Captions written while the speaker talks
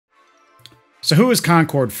So who is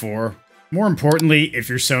Concord for? More importantly, if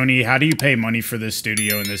you're Sony, how do you pay money for this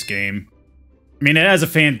studio in this game? I mean, it has a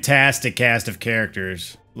fantastic cast of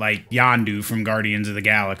characters, like Yondu from Guardians of the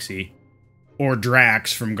Galaxy, or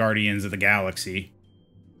Drax from Guardians of the Galaxy.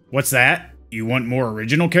 What's that? You want more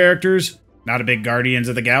original characters? Not a big Guardians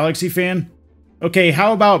of the Galaxy fan? Okay,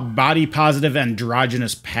 how about body-positive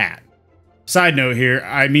androgynous Pat? Side note here,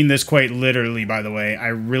 I mean this quite literally, by the way. I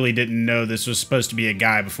really didn't know this was supposed to be a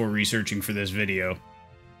guy before researching for this video.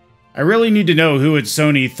 I really need to know who at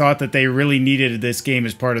Sony thought that they really needed this game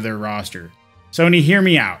as part of their roster. Sony, hear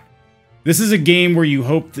me out. This is a game where you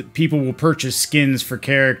hope that people will purchase skins for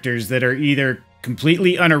characters that are either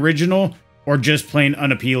completely unoriginal or just plain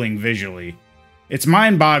unappealing visually. It's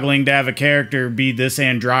mind-boggling to have a character be this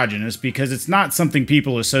androgynous because it's not something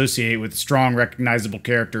people associate with strong, recognizable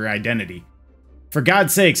character identity. For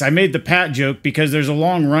God's sakes, I made the Pat joke because there's a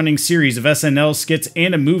long-running series of SNL skits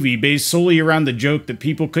and a movie based solely around the joke that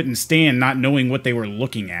people couldn't stand not knowing what they were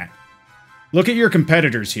looking at. Look at your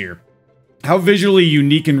competitors here. How visually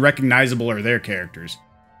unique and recognizable are their characters?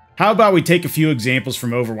 How about we take a few examples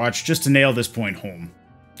from Overwatch just to nail this point home?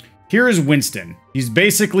 Here is Winston. He's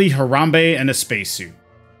basically Harambe in a spacesuit.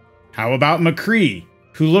 How about McCree,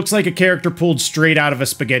 who looks like a character pulled straight out of a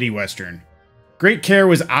spaghetti western? Great care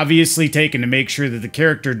was obviously taken to make sure that the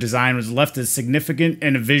character design was left as significant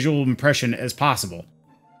and a visual impression as possible.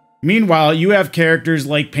 Meanwhile, you have characters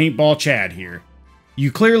like Paintball Chad here.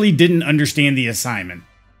 You clearly didn't understand the assignment.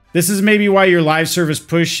 This is maybe why your live service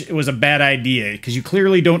push was a bad idea, because you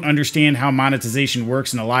clearly don't understand how monetization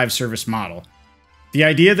works in a live service model. The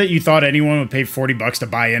idea that you thought anyone would pay $40 to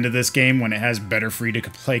buy into this game when it has better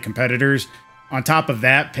free-to-play competitors, on top of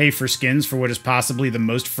that, pay for skins for what is possibly the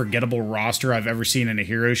most forgettable roster I've ever seen in a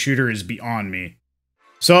hero shooter is beyond me.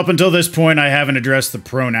 So up until this point, I haven't addressed the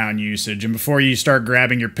pronoun usage, and before you start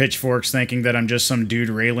grabbing your pitchforks thinking that I'm just some dude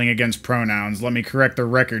railing against pronouns, let me correct the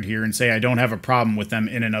record here and say I don't have a problem with them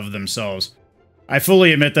in and of themselves. I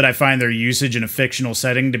fully admit that I find their usage in a fictional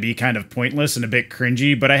setting to be kind of pointless and a bit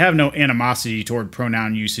cringy, but I have no animosity toward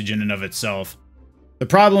pronoun usage in and of itself. The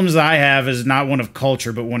problems I have is not one of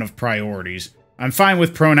culture, but one of priorities. I'm fine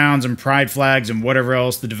with pronouns and pride flags and whatever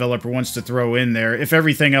else the developer wants to throw in there if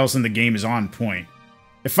everything else in the game is on point.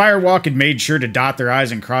 If FireWalk had made sure to dot their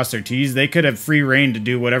I's and cross their T's, they could have free reign to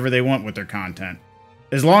do whatever they want with their content.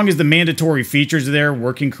 As long as the mandatory features are there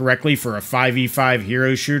working correctly for a 5v5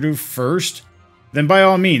 hero shooter first, then by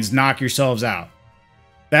all means, knock yourselves out.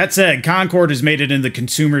 That said, Concord has made it in the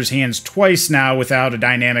consumer's hands twice now without a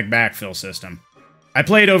dynamic backfill system. I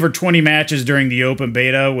played over 20 matches during the open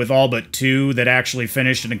beta, with all but 2 that actually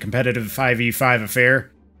finished in a competitive 5v5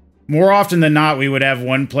 affair. More often than not, we would have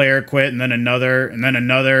one player quit and then another, and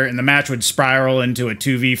the match would spiral into a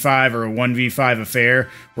 2v5 or a 1v5 affair,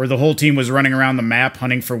 where the whole team was running around the map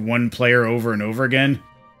hunting for one player over and over again.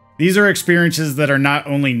 These are experiences that are not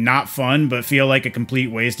only not fun, but feel like a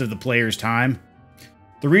complete waste of the player's time.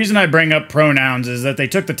 The reason I bring up pronouns is that they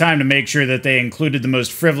took the time to make sure that they included the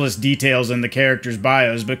most frivolous details in the characters'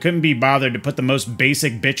 bios, but couldn't be bothered to put the most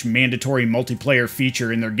basic bitch mandatory multiplayer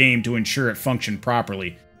feature in their game to ensure it functioned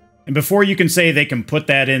properly. And before you can say they can put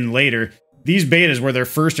that in later, these betas were their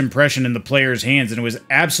first impression in the players' hands, and it was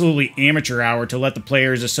absolutely amateur hour to let the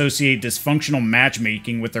players associate dysfunctional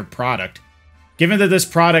matchmaking with their product. Given that this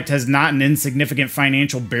product has not an insignificant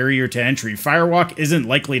financial barrier to entry, FireWalk isn't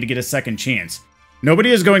likely to get a second chance.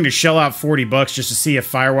 Nobody is going to shell out $40 just to see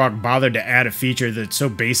if FireWalk bothered to add a feature that's so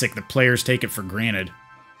basic that players take it for granted.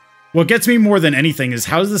 What gets me more than anything is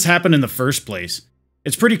how does this happen in the first place?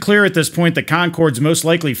 It's pretty clear at this point that Concord's most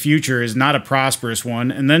likely future is not a prosperous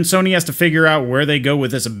one, and then Sony has to figure out where they go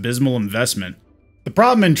with this abysmal investment. The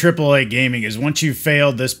problem in AAA gaming is once you've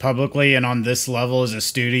failed this publicly and on this level as a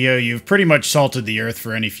studio, you've pretty much salted the earth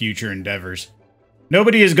for any future endeavors.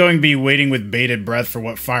 Nobody is going to be waiting with bated breath for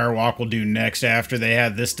what FireWalk will do next after they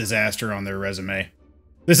have this disaster on their resume.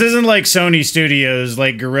 This isn't like Sony studios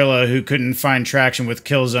like Guerrilla who couldn't find traction with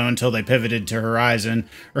Killzone until they pivoted to Horizon,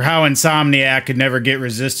 or how Insomniac could never get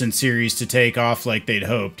Resistance series to take off like they'd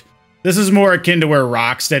hoped. This is more akin to where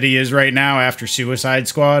Rocksteady is right now after Suicide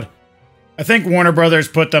Squad. I think Warner Brothers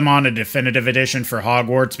put them on a definitive edition for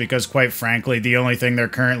Hogwarts because quite frankly the only thing they're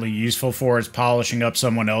currently useful for is polishing up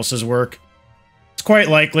someone else's work. It's quite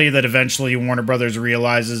likely that eventually Warner Brothers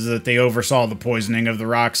realizes that they oversaw the poisoning of the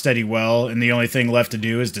Rocksteady well, and the only thing left to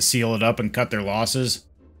do is to seal it up and cut their losses.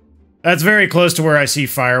 That's very close to where I see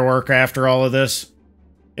FireWalk after all of this.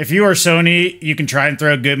 If you are Sony, you can try and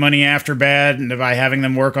throw good money after bad by having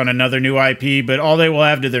them work on another new IP, but all they will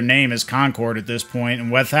have to their name is Concord at this point,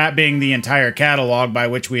 and with that being the entire catalog by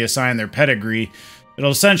which we assign their pedigree, It'll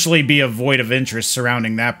essentially be a void of interest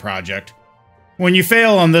surrounding that project. When you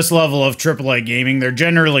fail on this level of AAA gaming, there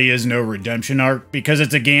generally is no redemption arc, because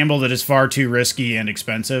it's a gamble that is far too risky and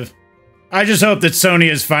expensive. I just hope that Sony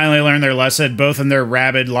has finally learned their lesson, both in their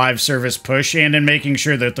rabid live service push and in making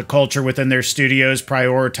sure that the culture within their studios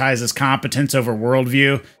prioritizes competence over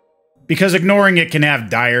worldview, because ignoring it can have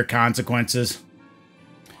dire consequences.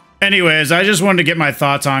 Anyways, I just wanted to get my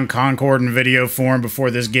thoughts on Concord in video form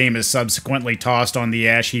before this game is subsequently tossed on the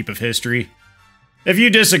ash heap of history. If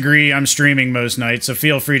you disagree, I'm streaming most nights, so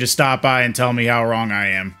feel free to stop by and tell me how wrong I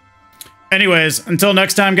am. Anyways, until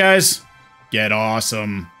next time, guys, get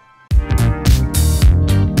awesome.